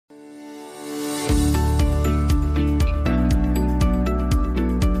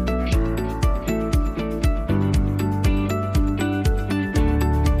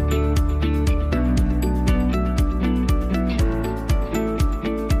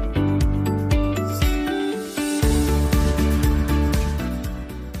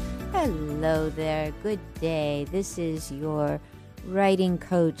there. Good day. This is your writing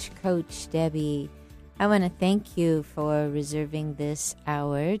coach, Coach Debbie. I want to thank you for reserving this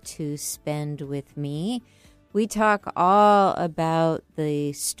hour to spend with me. We talk all about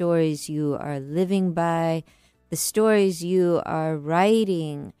the stories you are living by, the stories you are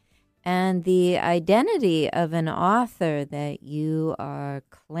writing, and the identity of an author that you are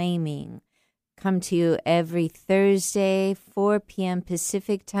claiming. Come to you every Thursday, 4 p.m.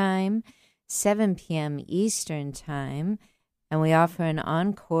 Pacific Time, 7 p.m. Eastern Time, and we offer an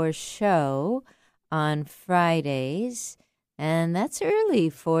encore show on Fridays, and that's early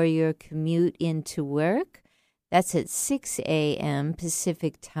for your commute into work. That's at 6 a.m.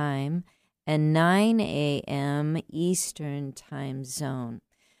 Pacific Time and 9 a.m. Eastern Time Zone.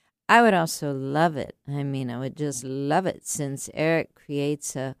 I would also love it. I would just love it since Eric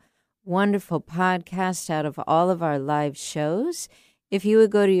creates a wonderful podcast out of all of our live shows. If you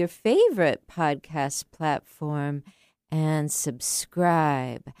would go to your favorite podcast platform and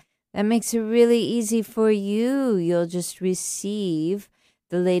subscribe, that makes it really easy for you. You'll just receive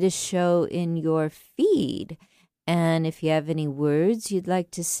the latest show in your feed. And if you have any words you'd like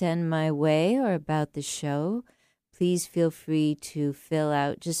to send my way or about the show, please feel free to fill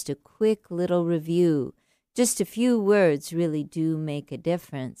out just a quick little review. Just a few words really do make a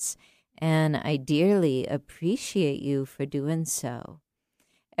difference, and I dearly appreciate you for doing so.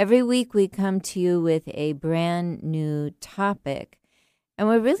 Every week we come to you with a brand new topic, and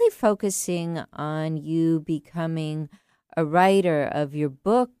we're really focusing on you becoming a writer of your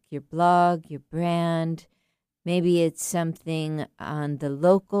book, your blog, your brand. Maybe it's something on the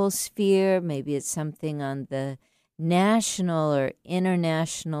local sphere, maybe it's something on the national or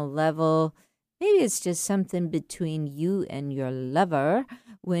international level. Maybe it's just something between you and your lover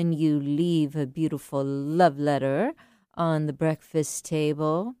when you leave a beautiful love letter on the breakfast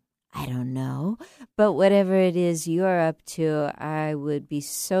table. I don't know. But whatever it is you're up to, I would be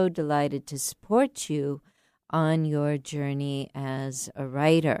so delighted to support you on your journey as a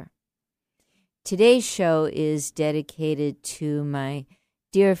writer. Today's show is dedicated to my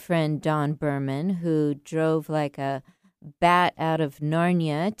dear friend Don Berman, who drove like a bat out of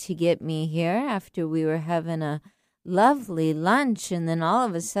Narnia to get me here after we were having a lovely lunch. And then all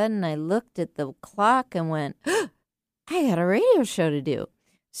of a sudden I looked at the clock and went, I got a radio show to do.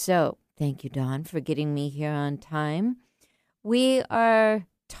 So thank you, Don, for getting me here on time. We are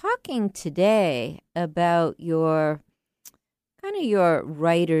talking today about your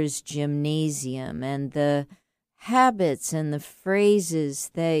writer's gymnasium and the habits and the phrases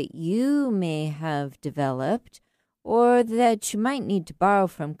that you may have developed or that you might need to borrow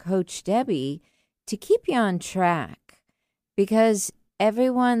from Coach Debbie to keep you on track. Because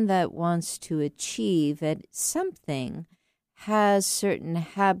everyone that wants to achieve at something has certain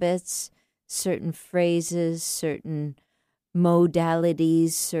habits, certain phrases, certain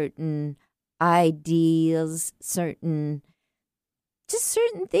modalities, certain ideals, certain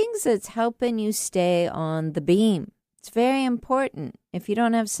things that's helping you stay on the beam. It's very important. If you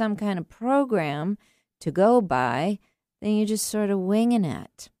don't have some kind of program to go by, then you're just sort of winging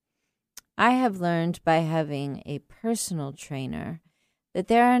it. I have learned by having a personal trainer that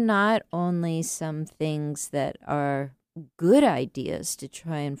there are not only some things that are good ideas to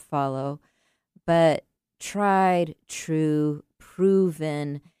try and follow, but tried, true,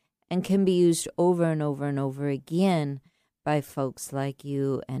 proven, and can be used over and over and over again by folks like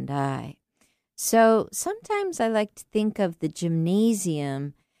you and I. So sometimes I like to think of the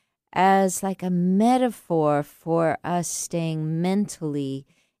gymnasium as like a metaphor for us staying mentally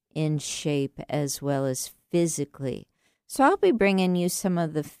in shape as well as physically. So I'll be bringing you some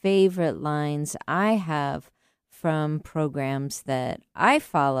of the favorite lines I have from programs that I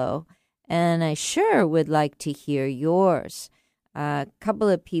follow, and I sure would like to hear yours. A couple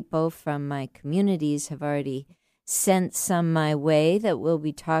of people from my communities have already sent some my way that we'll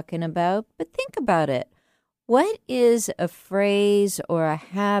be talking about, but think about it. What is a phrase or a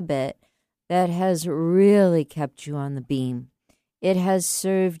habit that has really kept you on the beam? It has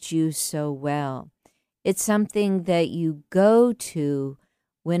served you so well. It's something that you go to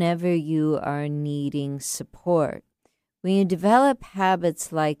whenever you are needing support. When you develop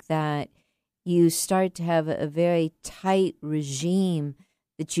habits like that, you start to have a very tight regime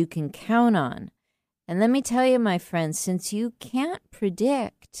that you can count on. And let me tell you, my friends, since you can't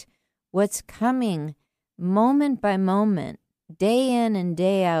predict what's coming moment by moment, day in and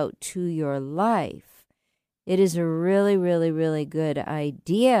day out to your life, it is a really, really, really good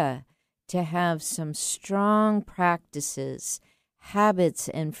idea to have some strong practices, habits,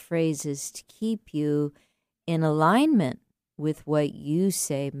 and phrases to keep you in alignment with what you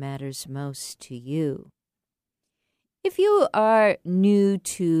say matters most to you. If you are new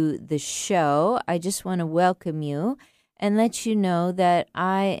to the show, I just want to welcome you and let you know that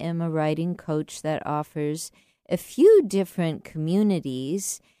I am a writing coach that offers a few different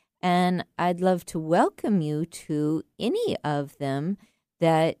communities, and I'd love to welcome you to any of them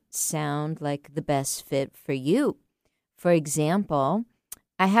that sound like the best fit for you. For example,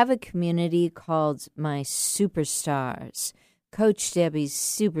 I have a community called My Superstars, Coach Debbie's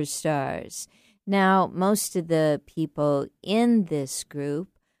Superstars. Now, most of the people in this group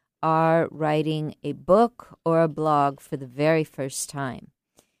are writing a book or a blog for the very first time.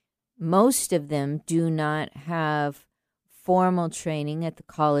 Most of them do not have formal training at the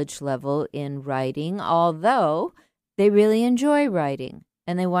college level in writing, although they really enjoy writing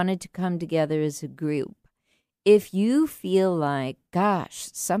and they wanted to come together as a group. If you feel like, gosh,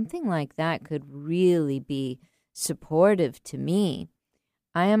 something like that could really be supportive to me,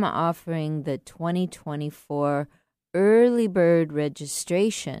 I am offering the 2024 early bird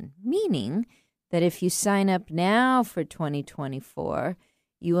registration, meaning that if you sign up now for 2024,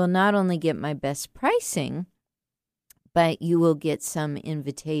 you will not only get my best pricing, but you will get some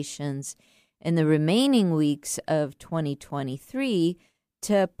invitations in the remaining weeks of 2023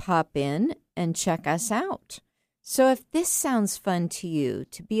 to pop in and check us out. So if this sounds fun to you,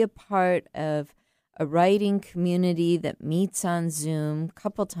 to be a part of a writing community that meets on Zoom a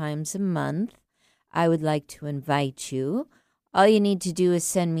couple times a month, I would like to invite you. All you need to do is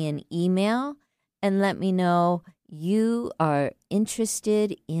send me an email and let me know you are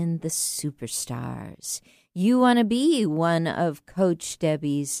interested in the superstars. You want to be one of Coach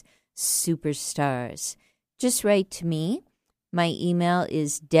Debbie's superstars. Just write to me. My email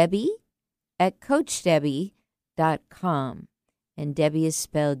is debbie@coachdebby.com. And Debbie is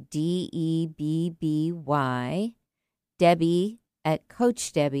spelled Debby,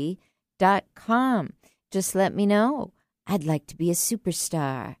 Debbie@coachdebby.com. Just let me know. I'd like to be a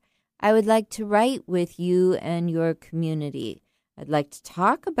superstar. I would like to write with you and your community. I'd like to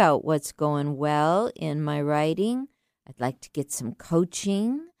talk about what's going well in my writing. I'd like to get some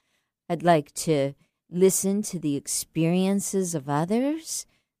coaching. I'd like to listen to the experiences of others.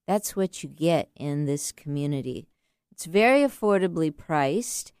 That's what you get in this community. It's very affordably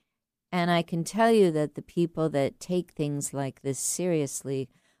priced, and I can tell you that the people that take things like this seriously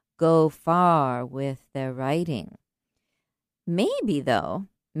go far with their writing. Maybe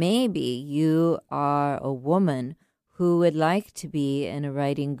you are a woman who would like to be in a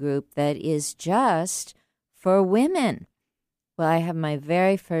writing group that is just for women. Well, I have my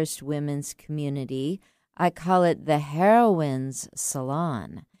very first women's community. I call it the Heroines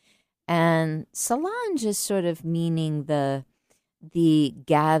Salon. And salon just sort of meaning the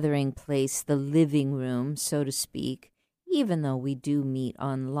gathering place, the living room, so to speak, even though we do meet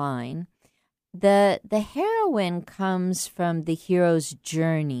online. The heroine comes from the hero's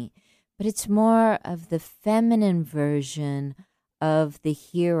journey, but it's more of the feminine version of the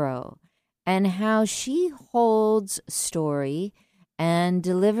hero and how she holds story and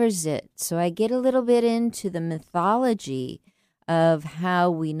delivers it. So I get a little bit into the mythology of how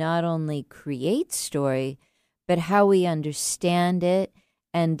we not only create story, but how we understand it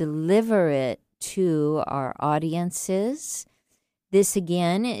and deliver it to our audiences. This,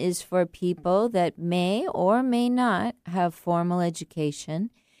 again, is for people that may or may not have formal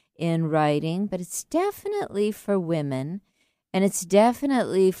education in writing, but it's definitely for women, and it's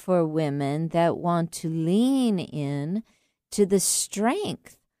definitely for women that want to lean in to the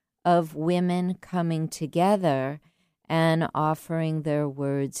strength of women coming together and offering their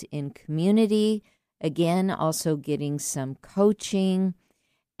words in community, again, also getting some coaching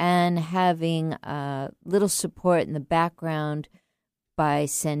and having a little support in the background by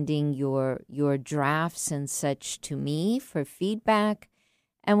sending your drafts and such to me for feedback.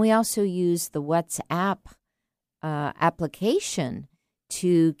 And we also use the WhatsApp application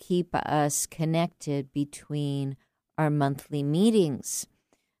to keep us connected between our monthly meetings.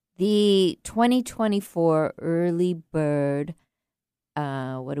 The 2024 early bird,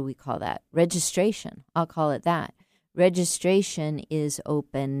 what do we call that? Registration. I'll call it that. Registration is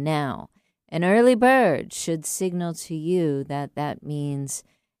open now. An early bird should signal to you that that means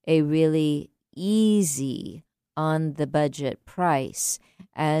a really easy on the budget price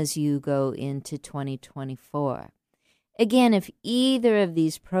as you go into 2024. Again, if either of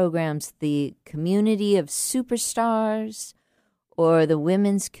these programs, the community of superstars or the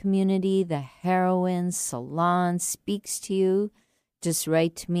women's community, the Heroines Salon, speaks to you, just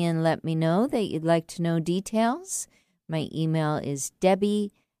write to me and let me know that you'd like to know details. My email is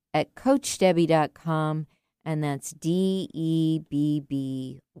Debbie@coachdebby.com, and that's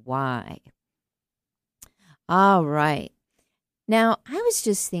Debby. All right. Now, I was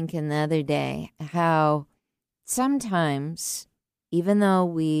just thinking the other day how sometimes, even though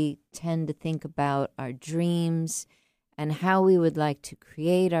we tend to think about our dreams and how we would like to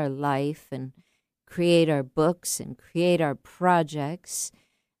create our life and create our books and create our projects,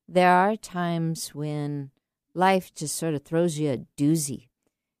 there are times when life just sort of throws you a doozy.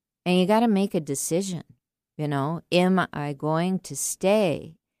 And you got to make a decision, am I going to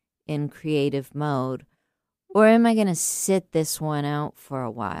stay in creative mode, or am I going to sit this one out for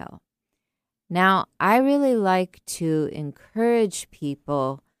a while? Now, I really like to encourage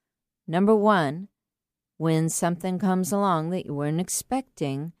people, number one, when something comes along that you weren't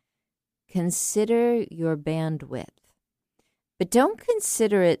expecting, consider your bandwidth. But don't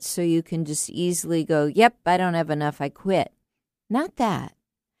consider it so you can just easily go, yep, I don't have enough, I quit. Not that.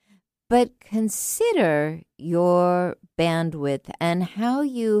 But consider your bandwidth and how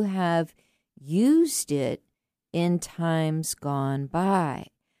you have used it in times gone by.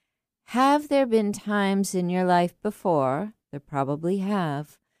 Have there been times in your life before, there probably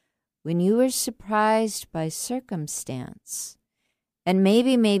have, when you were surprised by circumstance? And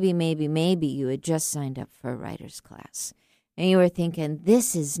maybe you had just signed up for a writer's class. And you were thinking,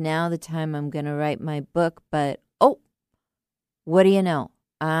 this is now the time I'm going to write my book, but, what do you know?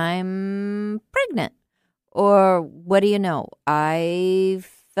 I'm pregnant. Or what do you know? I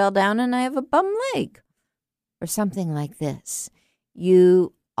fell down and I have a bum leg. Or something like this.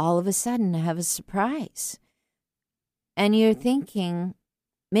 You all of a sudden have a surprise. And you're thinking,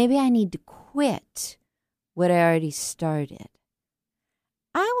 maybe I need to quit what I already started.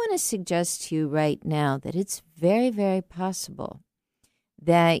 I want to suggest to you right now that it's very, very possible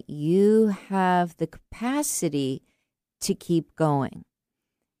that you have the capacity to keep going.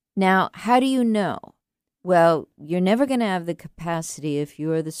 Now, how do you know? Well, you're never going to have the capacity if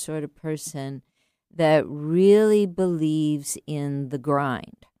you're the sort of person that really believes in the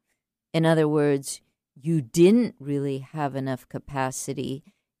grind. In other words, you didn't really have enough capacity.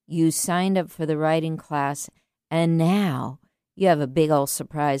 You signed up for the writing class, and now you have a big old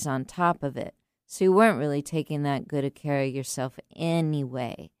surprise on top of it. So you weren't really taking that good a care of yourself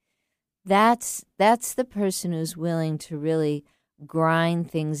anyway. That's the person who's willing to really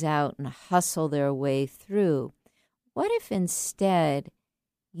grind things out and hustle their way through. What if instead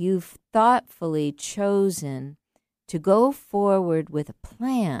you've thoughtfully chosen to go forward with a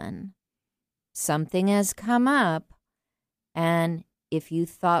plan? Something has come up, and if you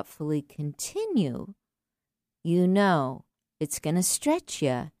thoughtfully continue, you know it's going to stretch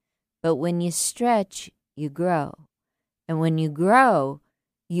you, but when you stretch, you grow. And when you grow,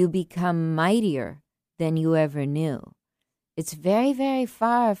 you become mightier than you ever knew. It's very, very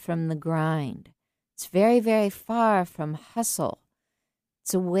far from the grind. It's very, very far from hustle.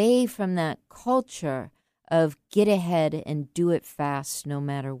 It's away from that culture of get ahead and do it fast no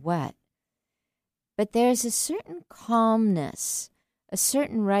matter what. But there's a certain calmness, a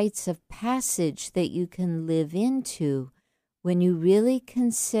certain rites of passage that you can live into when you really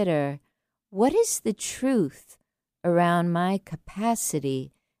consider what is the truth around my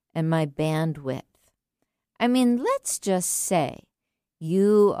capacity and my bandwidth. I mean, let's just say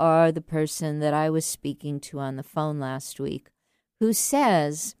you are the person that I was speaking to on the phone last week who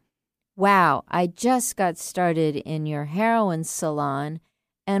says, wow, I just got started in your heroin salon,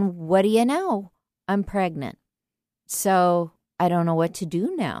 and what do you know? I'm pregnant. So I don't know what to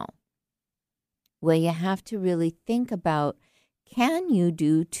do now. Well, you have to really think about, can you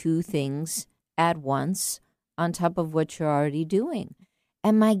do two things at once on top of what you're already doing?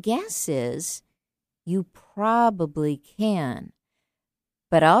 And my guess is you probably can.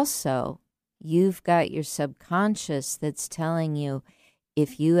 But also, you've got your subconscious that's telling you,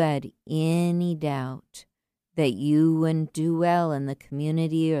 if you had any doubt that you wouldn't do well in the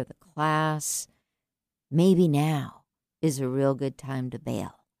community or the class, maybe now is a real good time to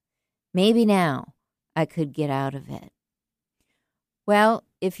bail. Maybe now I could get out of it. Well,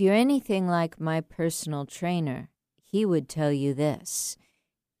 if you're anything like my personal trainer, he would tell you this.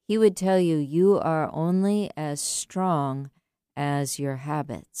 He would tell you you are only as strong as your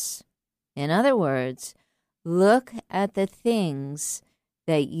habits. In other words, look at the things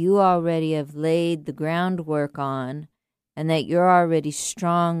that you already have laid the groundwork on and that you're already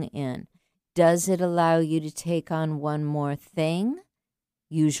strong in. Does it allow you to take on one more thing?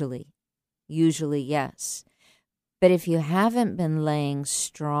 Usually, yes. But if you haven't been laying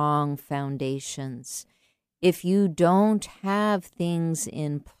strong foundations, if you don't have things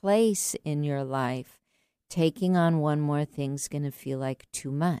in place in your life, taking on one more thing's going to feel like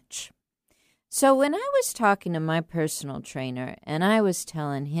too much. So when I was talking to my personal trainer and I was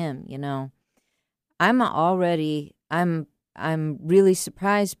telling him, I'm really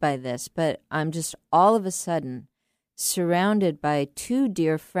surprised by this, but I'm just all of a sudden surrounded by two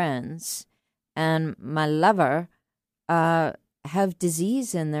dear friends and my lover have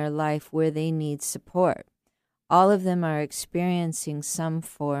disease in their life where they need support. All of them are experiencing some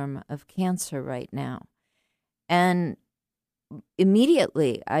form of cancer right now. And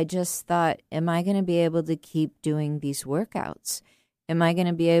immediately, I just thought, am I going to be able to keep doing these workouts? Am I going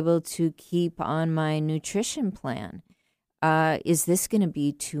to be able to keep on my nutrition plan? Is this going to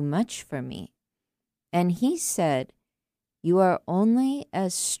be too much for me? And he said, you are only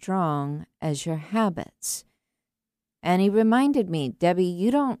as strong as your habits. And he reminded me, Debbie, you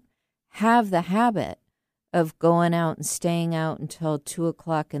don't have the habit of going out and staying out until 2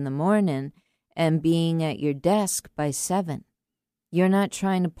 o'clock in the morning and being at your desk by 7. You're not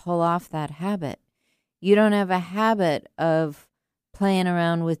trying to pull off that habit. You don't have a habit of playing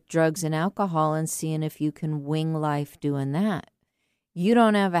around with drugs and alcohol and seeing if you can wing life doing that. You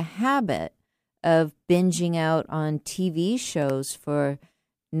don't have a habit of binging out on TV shows for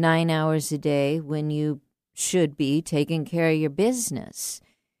 9 hours a day when you should be taking care of your business.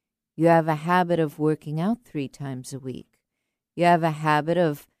 You have a habit of working out 3 times a week. You have a habit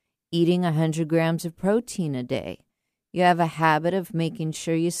of eating 100 grams of protein a day. You have a habit of making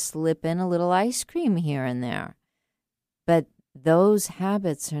sure you slip in a little ice cream here and there. But those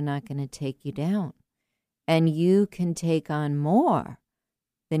habits are not going to take you down. And you can take on more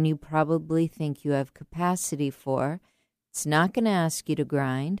than you probably think you have capacity for. It's not going to ask you to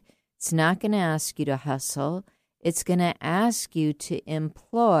grind. It's not going to ask you to hustle. It's going to ask you to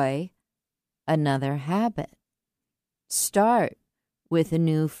employ another habit. Start with a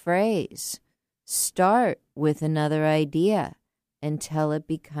new phrase. Start with another idea until it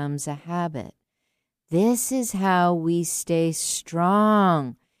becomes a habit. This is how we stay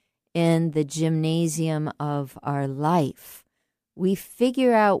strong in the gymnasium of our life. We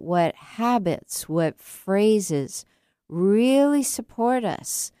figure out what habits, what phrases really support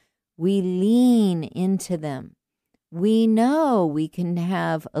us. We lean into them. We know we can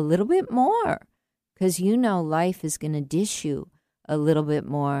have a little bit more because life is going to dish you a little bit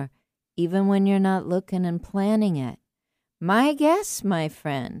more even when you're not looking and planning it. My guess, my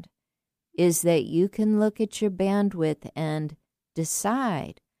friend, is that you can look at your bandwidth and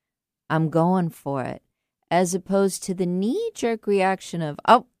decide, I'm going for it, as opposed to the knee-jerk reaction of,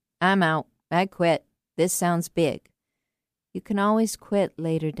 oh, I'm out, I quit, this sounds big. You can always quit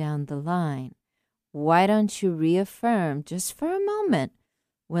later down the line. Why don't you reaffirm, just for a moment,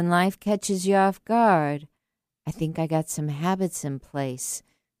 when life catches you off guard, I think I got some habits in place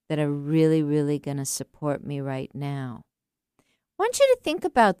that are really, really going to support me right now. I want you to think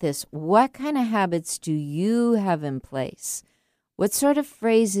about this. What kind of habits do you have in place? What sort of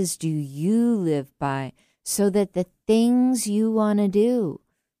phrases do you live by so that the things you want to do,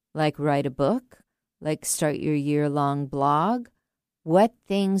 like write a book, like start your year-long blog, what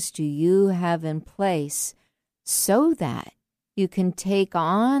things do you have in place so that you can take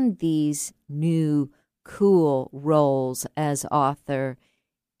on these new, cool roles as author,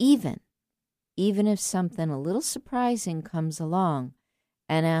 even if something a little surprising comes along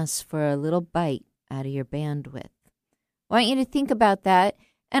and asks for a little bite out of your bandwidth? I want you to think about that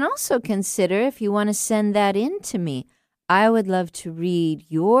and also consider if you want to send that in to me. I would love to read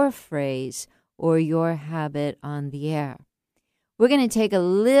your phrase or your habit on the air. We're going to take a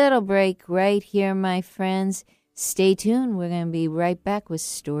little break right here, my friends. Stay tuned. We're going to be right back with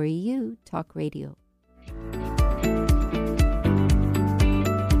Story U Talk Radio.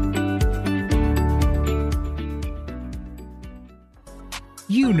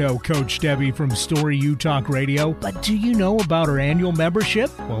 You know Coach Debbie from Story U Talk Radio, but do you know about her annual membership?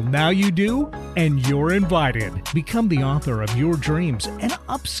 Well, now you do, and you're invited. Become the author of your dreams and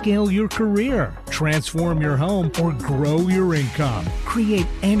upscale your career. Transform your home or grow your income. Create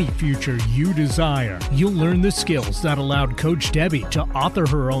any future you desire. You'll learn the skills that allowed Coach Debbie to author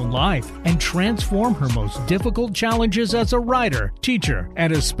her own life and transform her most difficult challenges as a writer, teacher,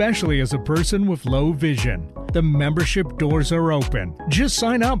 and especially as a person with low vision. The membership doors are open. Just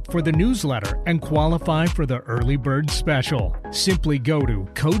sign up for the newsletter and qualify for the early bird special. Simply go to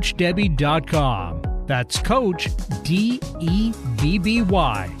CoachDebbie.com. That's Coach, D-E-B-B-Y,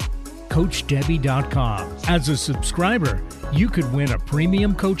 CoachDebbie.com. As a subscriber, you could win a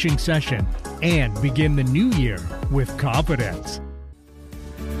premium coaching session and begin the new year with confidence.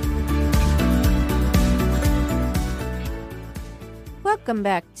 Welcome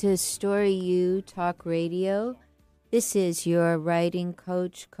back to Story U Talk Radio. This is your writing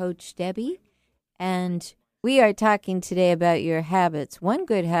coach, Coach Debbie, And we are talking today about your habits. One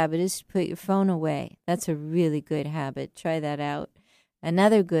good habit is to put your phone away. That's a really good habit. Try that out.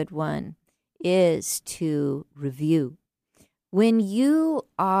 Another good one is to review. When you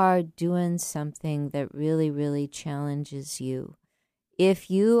are doing something that really, really challenges you,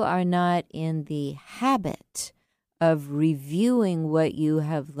 if you are not in the habit of reviewing what you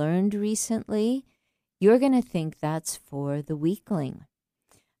have learned recently, you're going to think that's for the weakling.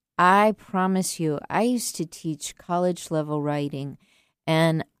 I promise you, I used to teach college-level writing,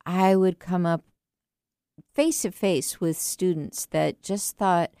 and I would come up face-to-face with students that just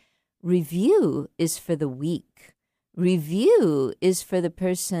thought review is for the weak. Review is for the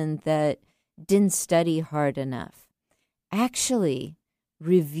person that didn't study hard enough. Actually,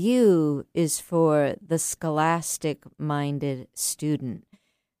 review is for the scholastic-minded student.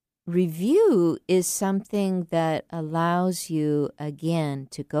 Review is something that allows you, again,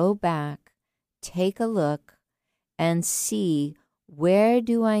 to go back, take a look, and see, where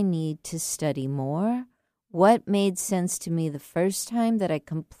do I need to study more? What made sense to me the first time that I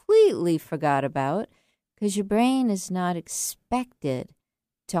completely forgot about? Because your brain is not expected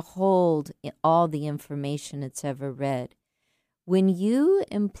to hold all the information it's ever read. When you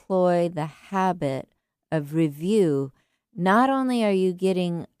employ the habit of review, not only are you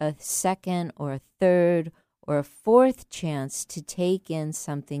getting a second or a third or a fourth chance to take in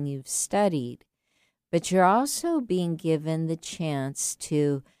something you've studied, but you're also being given the chance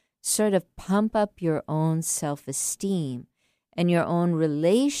to sort of pump up your own self-esteem and your own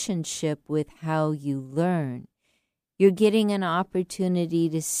relationship with how you learn. You're getting an opportunity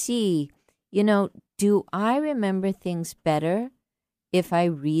to see, do I remember things better if I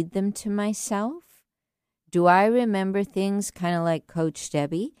read them to myself? Do I remember things kind of like Coach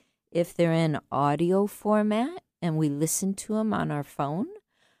Debbie if they're in audio format and we listen to them on our phone?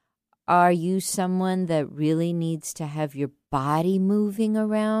 Are you someone that really needs to have your body moving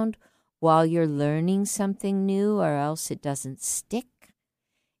around while you're learning something new, or else it doesn't stick?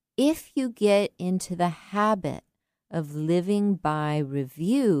 If you get into the habit of living by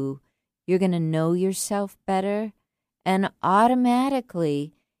review, you're going to know yourself better, and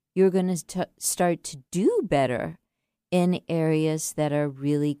automatically you're going to start to do better in areas that are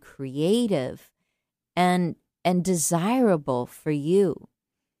really creative and desirable for you.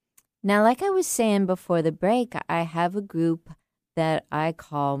 Now, like I was saying before the break, I have a group that I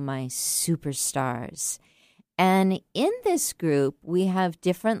call my superstars. And in this group, we have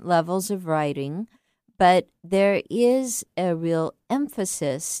different levels of writing, but there is a real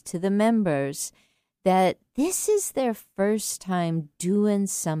emphasis to the members that this is their first time doing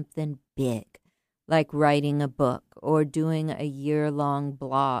something big, like writing a book or doing a year-long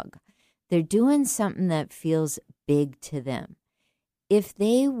blog. They're doing something that feels big to them. If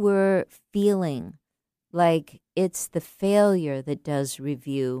they were feeling like it's the failure that does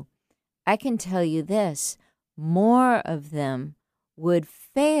review, I can tell you this, more of them would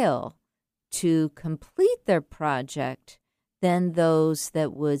fail to complete their project than those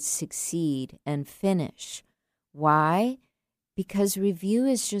that would succeed and finish. Why? Because review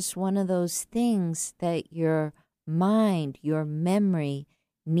is just one of those things that your mind, your memory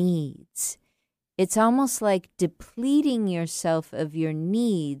needs. It's almost like depleting yourself of your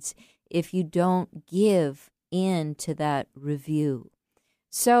needs if you don't give in to that review.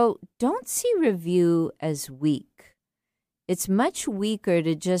 So don't see review as weak. It's much weaker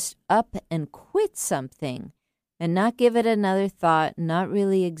to just up and quit something and not give it another thought, not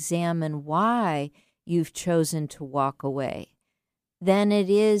really examine why you've chosen to walk away, than it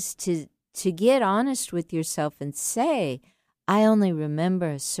is to get honest with yourself and say, I only remember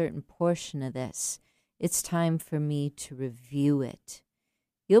a certain portion of this. It's time for me to review it.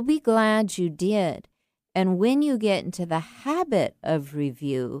 You'll be glad you did. And when you get into the habit of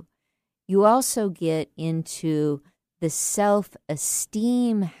review, you also get into the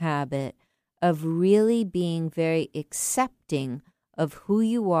self-esteem habit of really being very accepting of who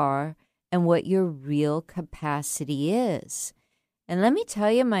you are and what your real capacity is. And let me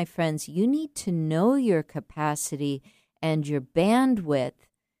tell you, my friends, you need to know your capacity and your bandwidth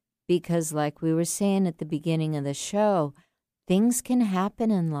because, like we were saying at the beginning of the show, things can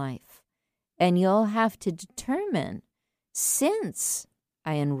happen in life. And you'll have to determine, since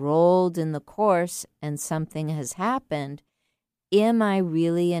I enrolled in the course and something has happened, am I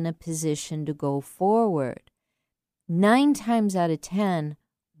really in a position to go forward? 9 times out of 10,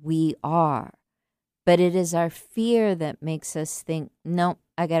 we are. But it is our fear that makes us think, no,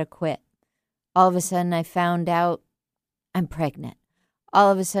 I got to quit. All of a sudden, I found out I'm pregnant. All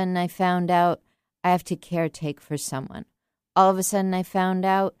of a sudden, I found out I have to caretake for someone. All of a sudden, I found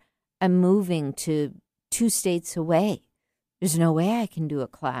out I'm moving to 2 states away. There's no way I can do a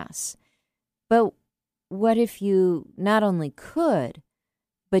class. But what if you not only could,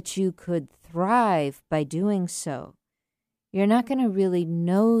 but you could thrive by doing so? You're not going to really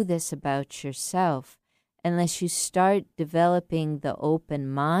know this about yourself unless you start developing the open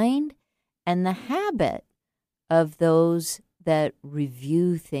mind and the habit of those that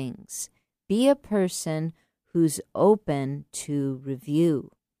review things. Be a person who's open to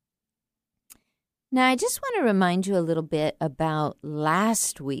review. Now, I just want to remind you a little bit about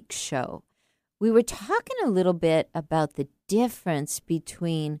last week's show. We were talking a little bit about the difference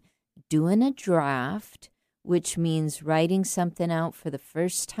between doing a draft, which means writing something out for the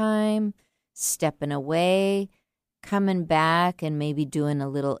first time, stepping away, coming back and maybe doing a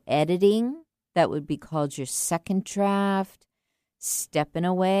little editing. That would be called your second draft, stepping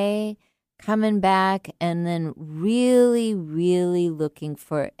away, coming back, and then really, really looking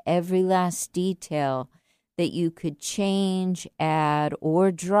for every last detail that you could change, add,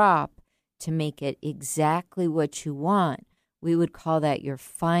 or drop to make it exactly what you want. We would call that your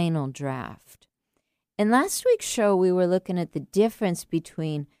final draft. In last week's show, we were looking at the difference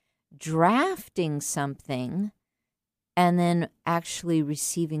between drafting something and then actually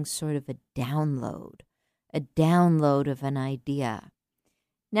receiving sort of a download of an idea.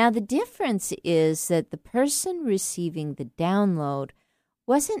 Now, the difference is that the person receiving the download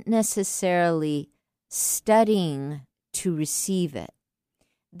wasn't necessarily studying to receive it.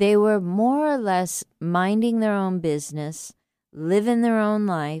 They were more or less minding their own business, living their own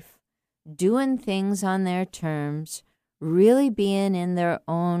life, doing things on their terms, really being in their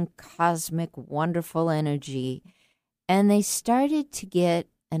own cosmic, wonderful energy, and they started to get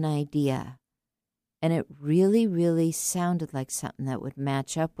an idea. And it really, really sounded like something that would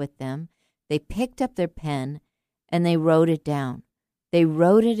match up with them. They picked up their pen and they wrote it down. They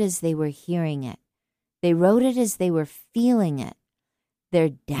wrote it as they were hearing it. They wrote it as they were feeling it. They're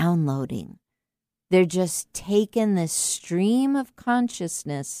downloading. They're just taking this stream of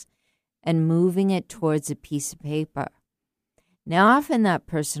consciousness and moving it towards a piece of paper. Now, often that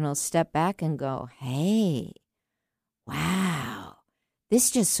person will step back and go, hey, wow, this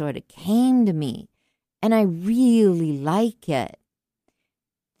just sort of came to me. And I really like it.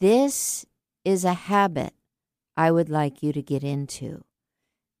 This is a habit I would like you to get into.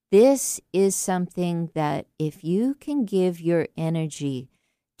 This is something that if you can give your energy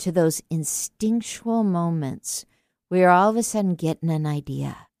to those instinctual moments where you're all of a sudden getting an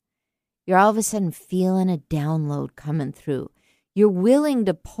idea, you're all of a sudden feeling a download coming through, you're willing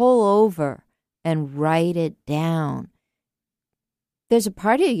to pull over and write it down. There's a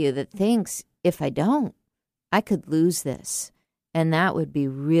part of you that thinks, if I don't, I could lose this. And that would be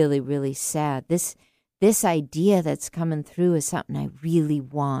really, really sad. This idea that's coming through is something I really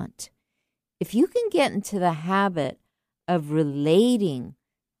want. If you can get into the habit of relating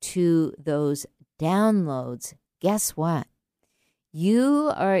to those downloads, guess what?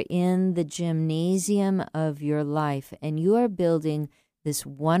 You are in the gymnasium of your life and you are building this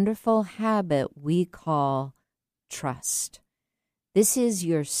wonderful habit we call trust. This is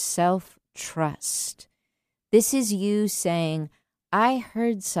your self-trust. This is you saying, I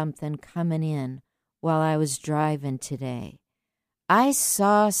heard something coming in while I was driving today. I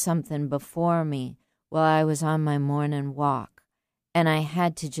saw something before me while I was on my morning walk, and I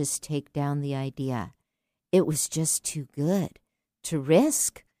had to just take down the idea. It was just too good to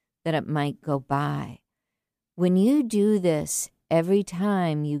risk that it might go by. When you do this, every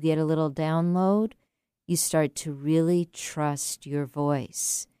time you get a little download, you start to really trust your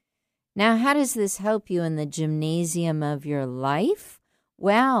voice. Now, how does this help you in the gymnasium of your life?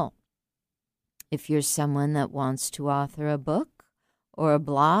 Well, if you're someone that wants to author a book or a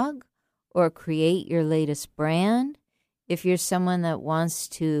blog or create your latest brand, if you're someone that wants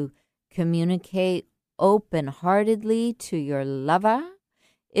to communicate open-heartedly to your lover,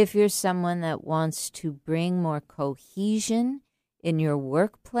 if you're someone that wants to bring more cohesion in your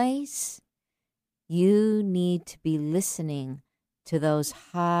workplace, you need to be listening to those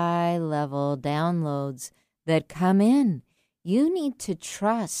high-level downloads that come in. You need to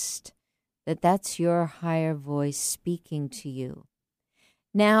trust that that's your higher voice speaking to you.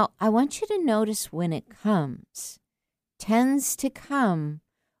 Now, I want you to notice when it comes. Tends to come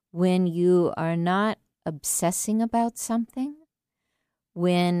when you are not obsessing about something.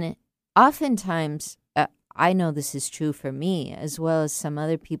 When oftentimes, I know this is true for me as well as some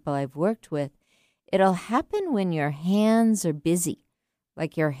other people I've worked with, it'll happen when your hands are busy,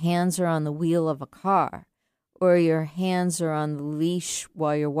 like your hands are on the wheel of a car, or your hands are on the leash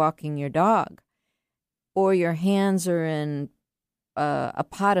while you're walking your dog, or your hands are in a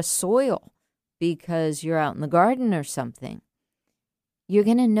pot of soil because you're out in the garden or something, you're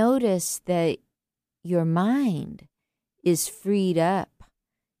going to notice that your mind is freed up.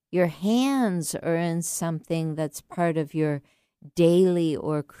 Your hands are in something that's part of your daily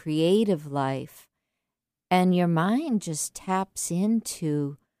or creative life, and your mind just taps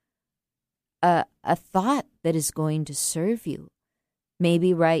into a thought that is going to serve you.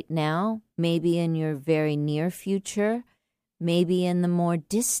 Maybe right now, maybe in your very near future, maybe in the more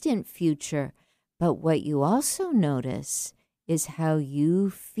distant future. But what you also notice is how you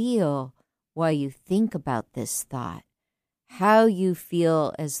feel while you think about this thought, how you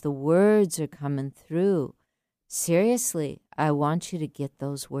feel as the words are coming through. Seriously, I want you to get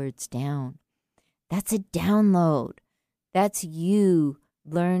those words down. That's a download. That's you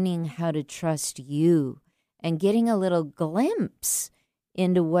learning how to trust you and getting a little glimpse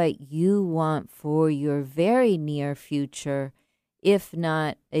into what you want for your very near future, if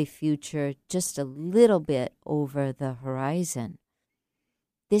not a future just a little bit over the horizon.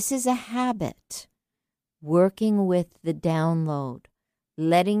 This is a habit, working with the download,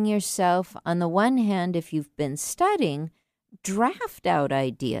 letting yourself, on the one hand, if you've been studying, draft out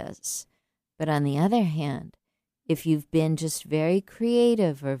ideas. But on the other hand, if you've been just very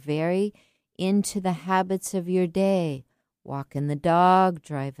creative or very into the habits of your day, walking the dog,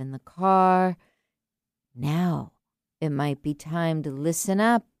 driving the car, now it might be time to listen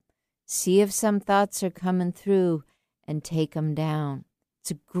up, see if some thoughts are coming through, and take them down.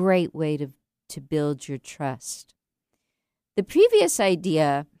 It's a great way to build your trust. The previous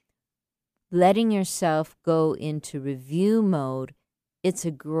idea, letting yourself go into review mode, it's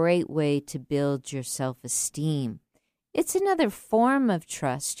a great way to build your self-esteem. It's another form of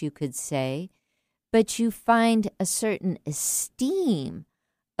trust, you could say, but you find a certain esteem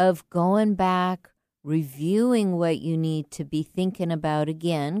of going back, reviewing what you need to be thinking about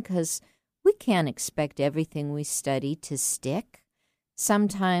again, because we can't expect everything we study to stick.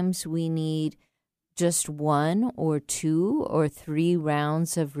 Sometimes we need just 1 or 2 or 3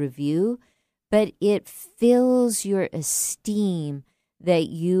 rounds of review, but it fills your esteem that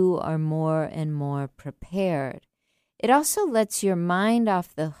you are more and more prepared. It also lets your mind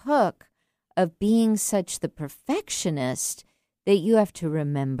off the hook of being such the perfectionist that you have to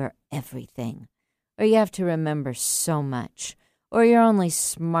remember everything, or you have to remember so much, or you're only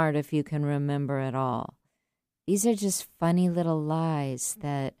smart if you can remember it all. These are just funny little lies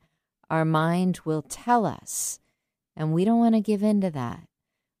that our mind will tell us, and we don't want to give in to that.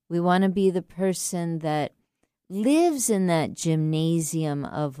 We want to be the person that lives in that gymnasium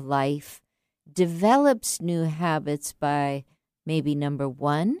of life, develops new habits by maybe number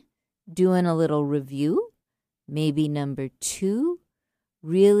 1, doing a little review, maybe number 2,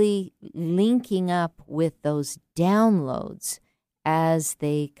 really linking up with those downloads as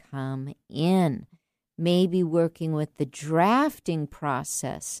they come in. Maybe working with the drafting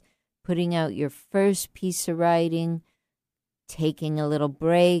process, putting out your first piece of writing, taking a little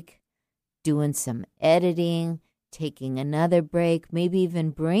break, doing some editing, taking another break, maybe even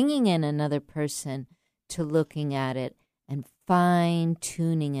bringing in another person to looking at it and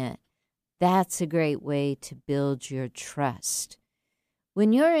fine-tuning it. That's a great way to build your trust.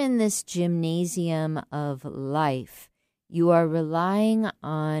 When you're in this gymnasium of life, you are relying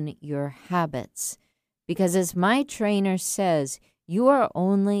on your habits. Because as my trainer says, you are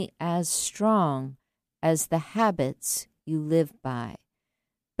only as strong as the habits you live by.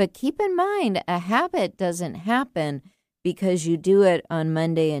 But keep in mind, a habit doesn't happen because you do it on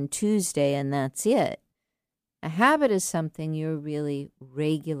Monday and Tuesday and that's it. A habit is something you're really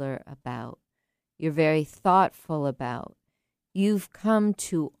regular about. You're very thoughtful about. You've come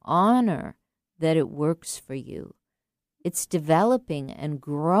to honor that it works for you. It's developing and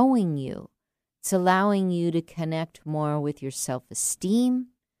growing you. It's allowing you to connect more with your self-esteem,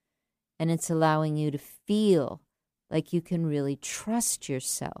 and it's allowing you to feel like you can really trust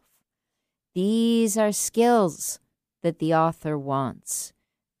yourself. These are skills that the author wants,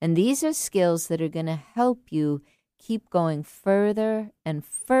 and these are skills that are going to help you keep going further and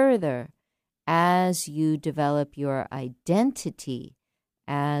further as you develop your identity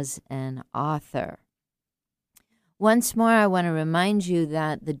as an author. Once more, I want to remind you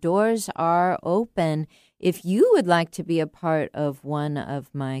that the doors are open if you would like to be a part of one of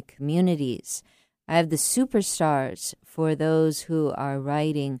my communities. I have the Superstars for those who are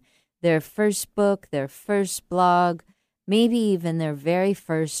writing their first book, their first blog, maybe even their very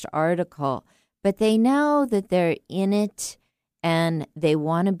first article, but they know that they're in it and they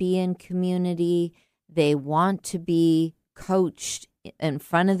want to be in community. They want to be coached in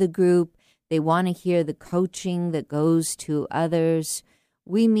front of the group. They want to hear the coaching that goes to others.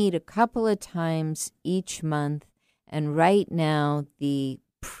 We meet a couple of times each month, and right now the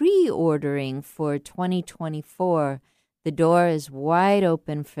pre-ordering for 2024, the door is wide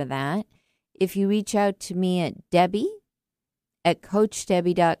open for that. If you reach out to me at Debbie at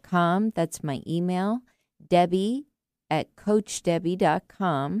CoachDebbie.com, that's my email, Debbie at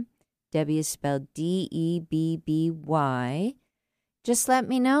CoachDebbie.com. Debbie is spelled Debby. Just let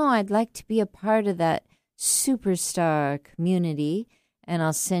me know. I'd like to be a part of that superstar community, and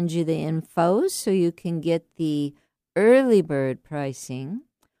I'll send you the info so you can get the early bird pricing.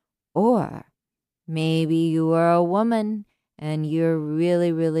 Or maybe you are a woman and you're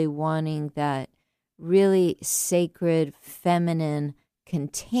really, really wanting that really sacred feminine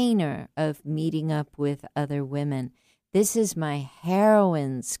container of meeting up with other women. This is my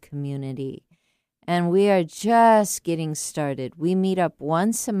heroines community, and we are just getting started. We meet up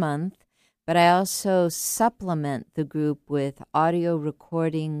once a month, but I also supplement the group with audio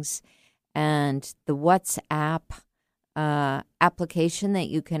recordings and the WhatsApp application that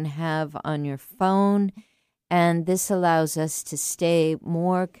you can have on your phone, and this allows us to stay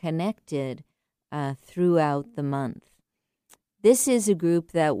more connected throughout the month. This is a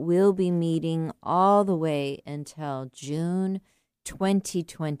group that will be meeting all the way until June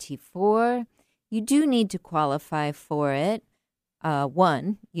 2024. You do need to qualify for it.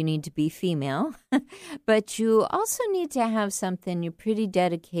 One, you need to be female, but you also need to have something you're pretty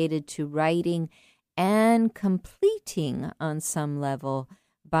dedicated to writing and completing on some level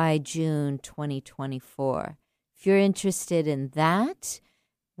by June 2024. If you're interested in that,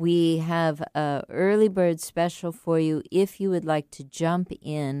 we have an early bird special for you if you would like to jump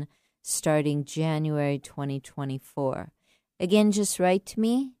in starting January 2024. Again, just write to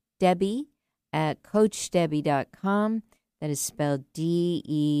me, Debbie, at CoachDebbie.com. That is spelled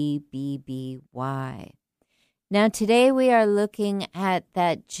Debby. Now, today we are looking at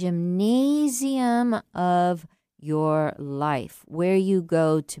that gymnasium of your life, where you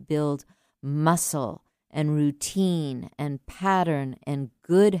go to build muscle and routine and pattern and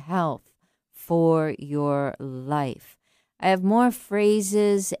good health for your life. I have more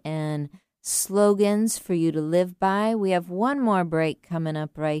phrases and slogans for you to live by. We have one more break coming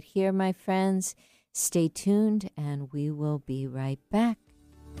up right here, my friends. Stay tuned, and we will be right back.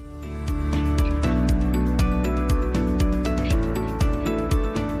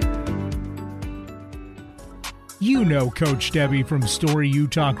 You know Coach Debbie from Story U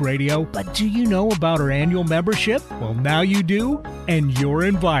Talk Radio, but do you know about her annual membership? Well, now you do, and you're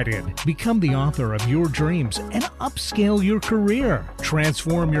invited. Become the author of your dreams and upscale your career.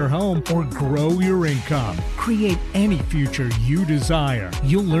 Transform your home or grow your income. Create any future you desire.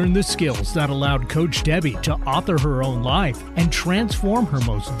 You'll learn the skills that allowed Coach Debbie to author her own life and transform her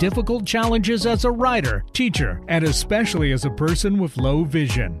most difficult challenges as a writer, teacher, and especially as a person with low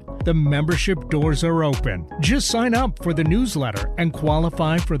vision. The membership doors are open. Just sign up for the newsletter and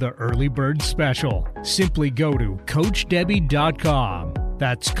qualify for the early bird special. Simply go to CoachDebbie.com.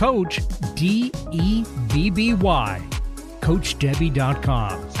 That's Coach, Debby,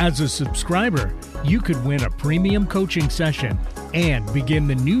 CoachDebbie.com. As a subscriber, you could win a premium coaching session and begin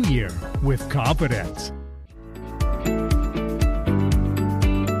the new year with confidence.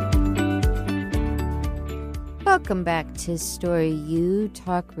 Welcome back to Story U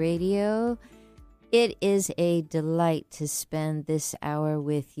Talk Radio. It is a delight to spend this hour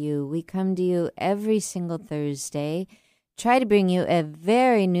with you. We come to you every single Thursday, try to bring you a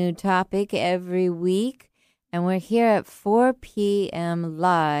very new topic every week, and we're here at 4 p.m.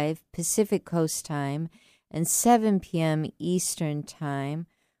 live Pacific Coast time and 7 p.m. Eastern time.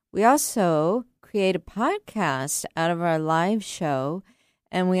 We also create a podcast out of our live show,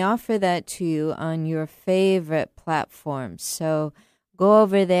 and we offer that to you on your favorite platforms. So go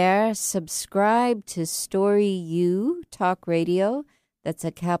over there, subscribe to Story U Talk Radio. That's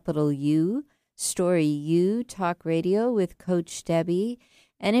a capital U, Story U Talk Radio with Coach Debbie.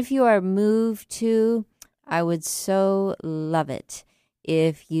 And if you are moved to, I would so love it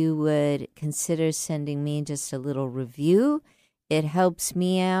if you would consider sending me just a little review. It helps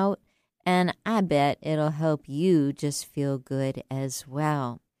me out, and I bet it'll help you just feel good as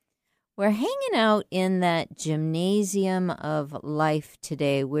well. We're hanging out in that gymnasium of life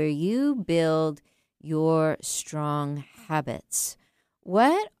today where you build your strong habits.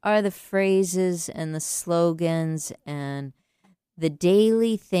 What are the phrases and the slogans and the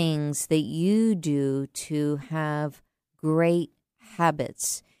daily things that you do to have great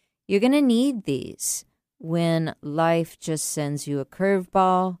habits? You're going to need these when life just sends you a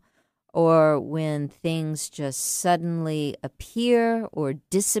curveball, or when things just suddenly appear or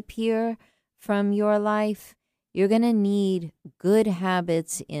disappear from your life, you're going to need good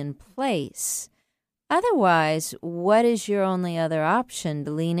habits in place. Otherwise, what is your only other option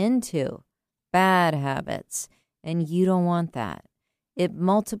to lean into? Bad habits. And you don't want that. It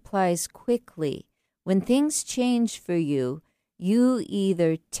multiplies quickly. When things change for you, you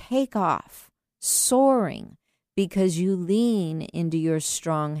either take off, soaring, because you lean into your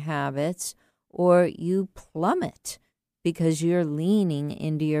strong habits, or you plummet because you're leaning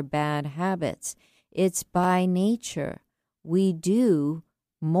into your bad habits. It's by nature. We do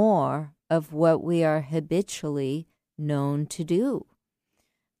more of what we are habitually known to do.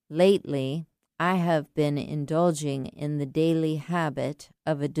 Lately, I have been indulging in the daily habit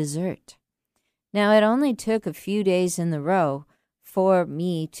of a dessert. Now, it only took a few days in a row for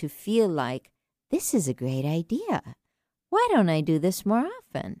me to feel like, this is a great idea. Why don't I do this more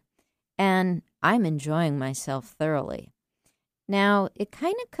often? And I'm enjoying myself thoroughly. Now, it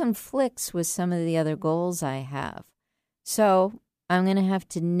kind of conflicts with some of the other goals I have. So I'm going to have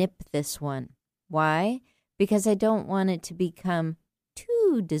to nip this one. Why? Because I don't want it to become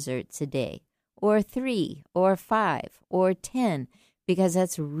 2 desserts a day, or 3, or 5, or 10, because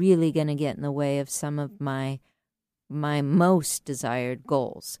that's really going to get in the way of some of my most desired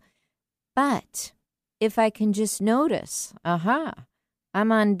goals. But if I can just notice,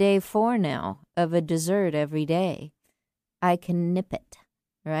 I'm on day 4 now of a dessert every day, I can nip it,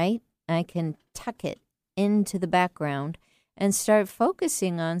 right? I can tuck it into the background and start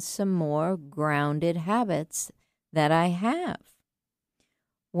focusing on some more grounded habits that I have.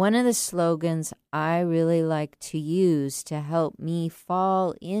 One of the slogans I really like to use to help me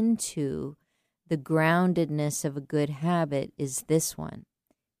fall into the groundedness of a good habit is this one: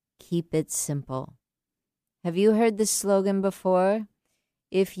 keep it simple. Have you heard this slogan before?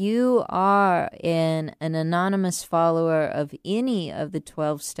 If you are an anonymous follower of any of the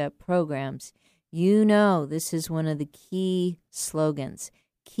 12-step programs, you know this is one of the key slogans.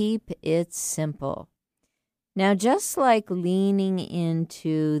 Keep it simple. Now, just like leaning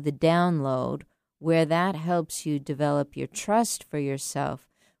into the download, where that helps you develop your trust for yourself,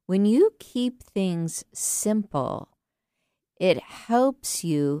 when you keep things simple, it helps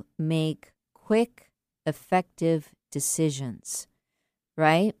you make quick, effective decisions,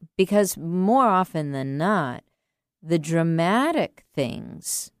 right? Because more often than not, the dramatic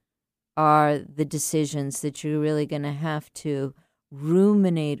things are the decisions that you're really going to have to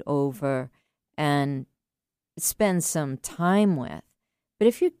ruminate over and spend some time with. But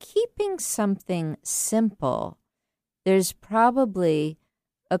if you're keeping something simple, there's probably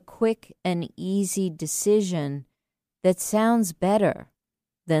a quick and easy decision that sounds better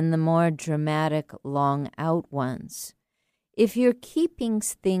than the more dramatic, long out ones. If you're keeping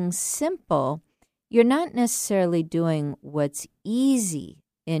things simple, you're not necessarily doing what's easy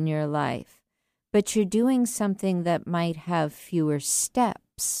in your life, but you're doing something that might have fewer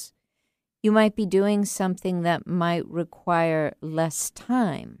steps. You might be doing something that might require less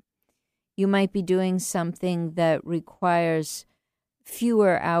time. You might be doing something that requires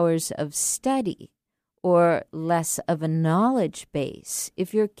fewer hours of study or less of a knowledge base.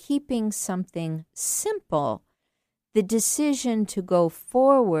 If you're keeping something simple, the decision to go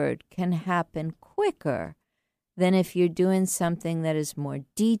forward can happen quicker than if you're doing something that is more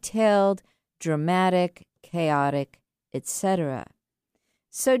detailed, dramatic, chaotic, etc.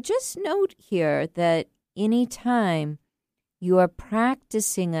 So just note here that anytime you are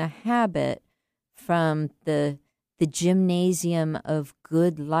practicing a habit from the gymnasium of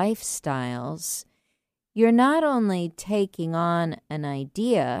good lifestyles, you're not only taking on an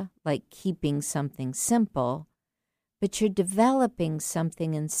idea, like keeping something simple, but you're developing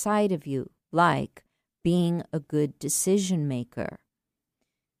something inside of you, like being a good decision maker.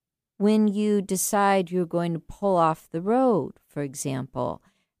 When you decide you're going to pull off the road, for example,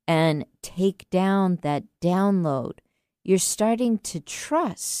 and take down that download, you're starting to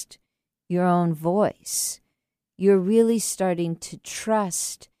trust your own voice. You're really starting to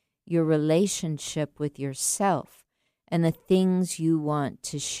trust your relationship with yourself and the things you want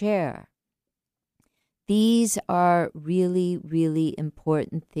to share. These are really, really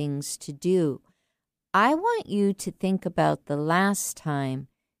important things to do. I want you to think about the last time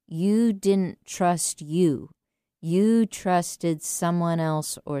you didn't trust you. You trusted someone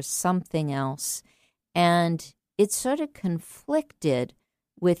else or something else, and it sort of conflicted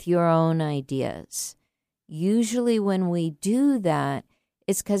with your own ideas. Usually when we do that,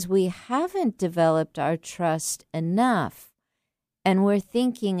 it's because we haven't developed our trust enough, and we're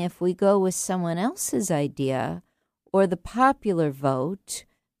thinking if we go with someone else's idea or the popular vote,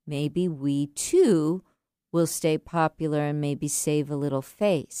 maybe we too will stay popular and maybe save a little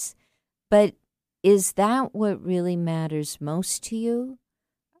face. But is that what really matters most to you?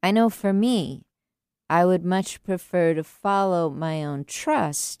 I know for me, I would much prefer to follow my own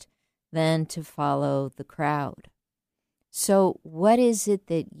trust than to follow the crowd. So what is it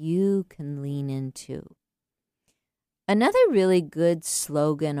that you can lean into? Another really good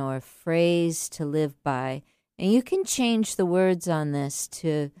slogan or phrase to live by, and you can change the words on this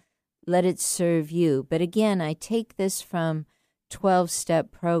to let it serve you. But again, I take this from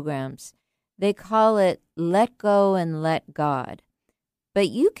 12-step programs. They call it let go and let God. But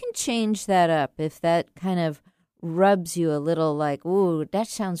you can change that up if that kind of rubs you a little like, ooh, that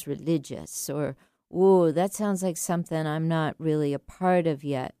sounds religious, or ooh, that sounds like something I'm not really a part of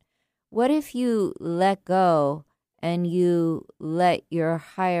yet. What if you let go and you let your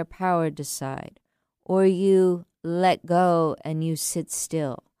higher power decide, or you let go and you sit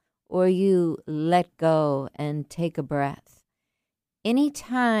still, or you let go and take a breath?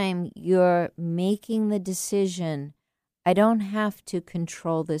 Anytime you're making the decision, I don't have to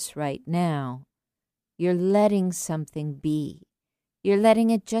control this right now, you're letting something be. You're letting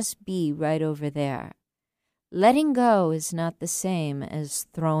it just be right over there. Letting go is not the same as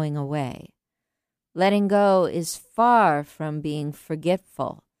throwing away. Letting go is far from being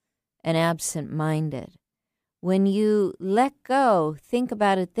forgetful and absent-minded. When you let go, think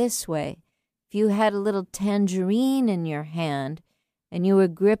about it this way. If you had a little tangerine in your hand and you were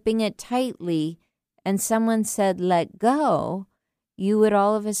gripping it tightly and someone said, let go, you would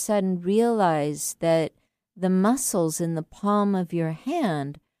all of a sudden realize that the muscles in the palm of your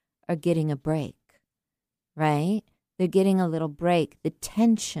hand are getting a break, right? They're getting a little break. The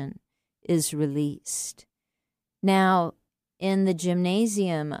tension is released. Now, in the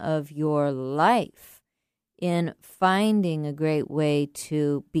gymnasium of your life, in finding a great way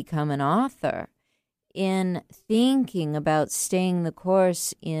to become an author, in thinking about staying the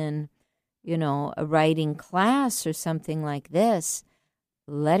course in, a writing class or something like this,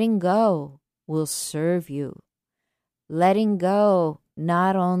 letting go will serve you. Letting go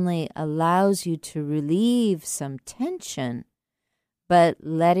not only allows you to relieve some tension, but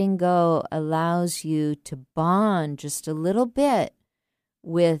letting go allows you to bond just a little bit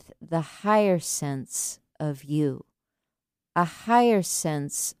with the higher sense of you, a higher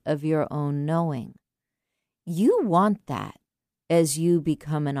sense of your own knowing. You want that as you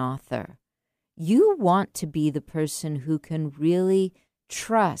become an author. You want to be the person who can really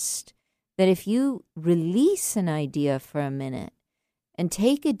trust that if you release an idea for a minute and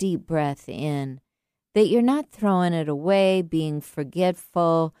take a deep breath in, that you're not throwing it away, being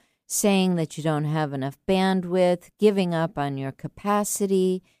forgetful, saying that you don't have enough bandwidth, giving up on your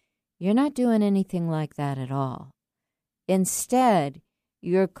capacity. You're not doing anything like that at all. Instead,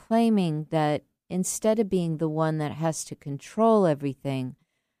 you're claiming that instead of being the one that has to control everything,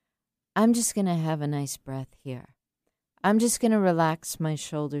 I'm just going to have a nice breath here. I'm just going to relax my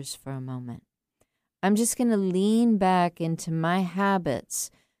shoulders for a moment. I'm just going to lean back into my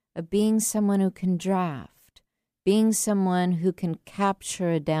habits of being someone who can draft, being someone who can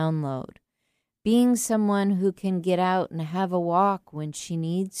capture a download, being someone who can get out and have a walk when she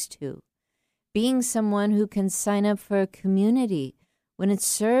needs to, being someone who can sign up for a community when it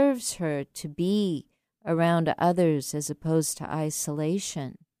serves her to be around others as opposed to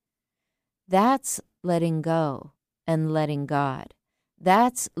isolation. That's letting go and letting God.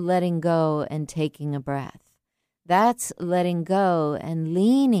 That's letting go and taking a breath. That's letting go and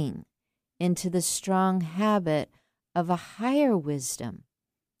leaning into the strong habit of a higher wisdom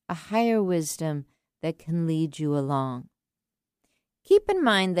that can lead you along. Keep in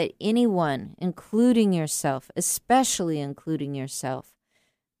mind that anyone, including yourself, especially including yourself,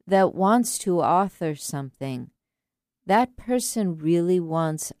 that wants to author something, that person really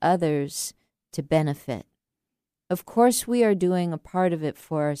wants others to benefit. Of course, we are doing a part of it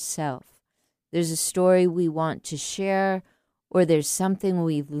for ourselves. There's a story we want to share, or there's something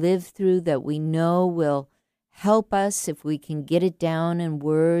we've lived through that we know will help us. If we can get it down in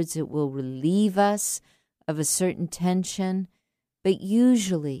words, it will relieve us of a certain tension. But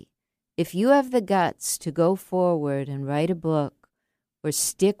usually, if you have the guts to go forward and write a book or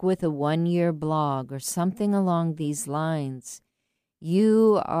stick with a one-year blog or something along these lines,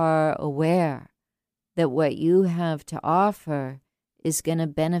 you are aware that what you have to offer is going to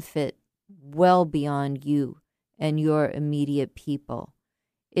benefit well beyond you and your immediate people.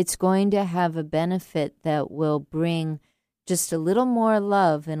 It's going to have a benefit that will bring just a little more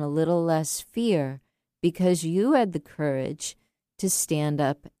love and a little less fear because you had the courage to stand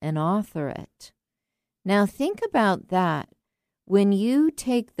up and author it. Now think about that. When you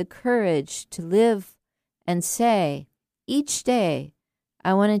take the courage to live and say, each day,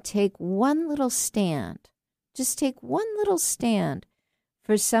 I want to take one little stand. Just take one little stand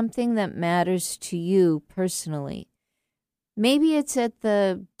for something that matters to you personally. Maybe it's at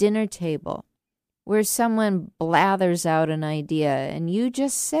the dinner table where someone blathers out an idea and you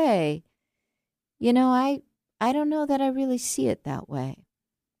just say, I don't know that I really see it that way.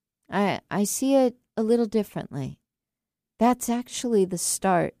 I see it a little differently. That's actually the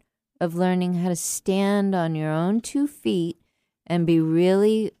start of learning how to stand on your own 2 feet and be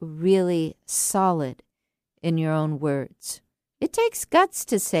really, really solid in your own words. It takes guts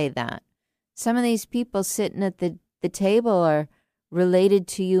to say that. Some of these people sitting at the table are related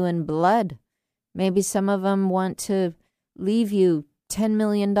to you in blood. Maybe some of them want to leave you $10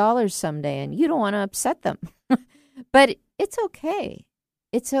 million someday and you don't want to upset them. But it's okay.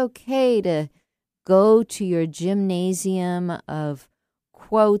 It's okay to go to your gymnasium of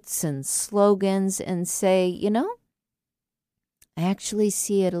quotes and slogans and say, I actually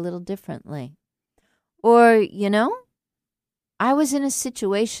see it a little differently. Or, I was in a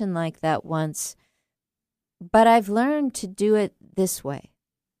situation like that once, but I've learned to do it this way.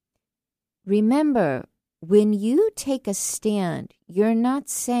 Remember, when you take a stand, you're not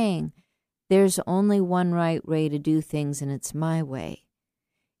saying there's only one right way to do things and it's my way.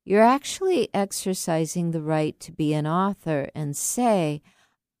 You're actually exercising the right to be an author and say,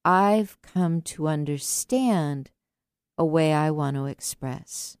 I've come to understand a way I want to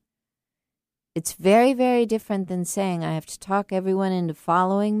express. It's very, very different than saying I have to talk everyone into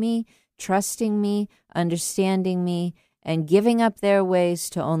following me, trusting me, understanding me, and giving up their ways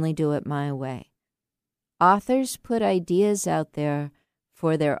to only do it my way. Authors put ideas out there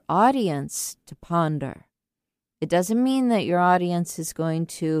for their audience to ponder. It doesn't mean that your audience is going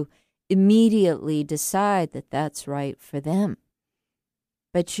to immediately decide that that's right for them.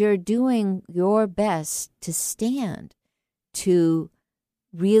 But you're doing your best to stand, to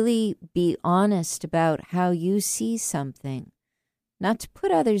really be honest about how you see something. Not to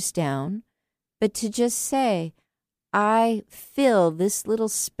put others down, but to just say, I fill this little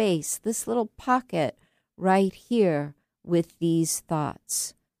space, this little pocket right here with these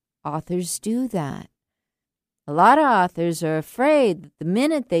thoughts. Authors do that. A lot of authors are afraid that the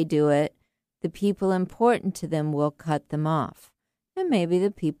minute they do it, the people important to them will cut them off. And maybe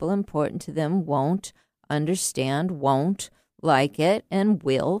the people important to them won't understand, won't like it, and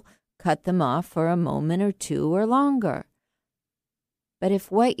will cut them off for a moment or two or longer. But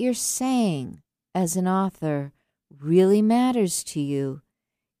if what you're saying as an author really matters to you,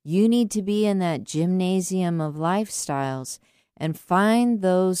 you need to be in that gymnasium of lifestyles and find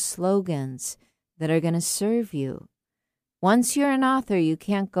those slogans that are going to serve you. Once you're an author, you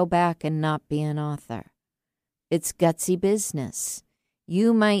can't go back and not be an author. It's gutsy business.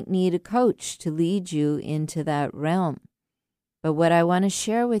 You might need a coach to lead you into that realm. But what I want to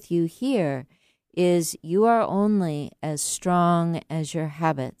share with you here is you are only as strong as your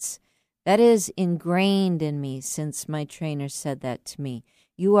habits. That is ingrained in me since my trainer said that to me.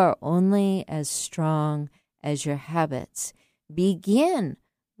 You are only as strong as your habits. Begin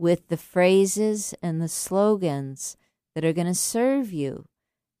with the phrases and the slogans that are going to serve you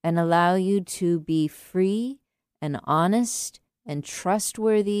and allow you to be free and honest and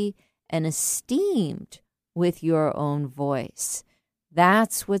trustworthy and esteemed with your own voice.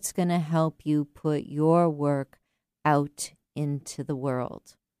 That's what's going to help you put your work out into the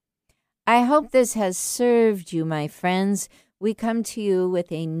world. I hope this has served you, my friends. We come to you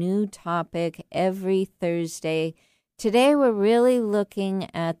with a new topic every Thursday. Today, we're really looking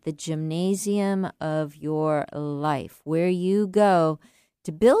at the gymnasium of your life, where you go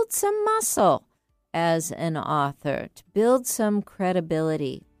to build some muscle as an author, to build some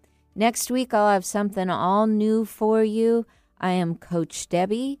credibility. Next week, I'll have something all new for you. I am Coach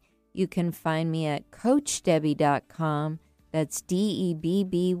Debbie. You can find me at CoachDebbie.com. That's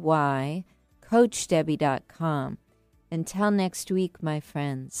DEBBY, CoachDebbie.com. Until next week, my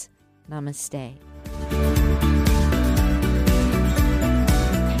friends, namaste.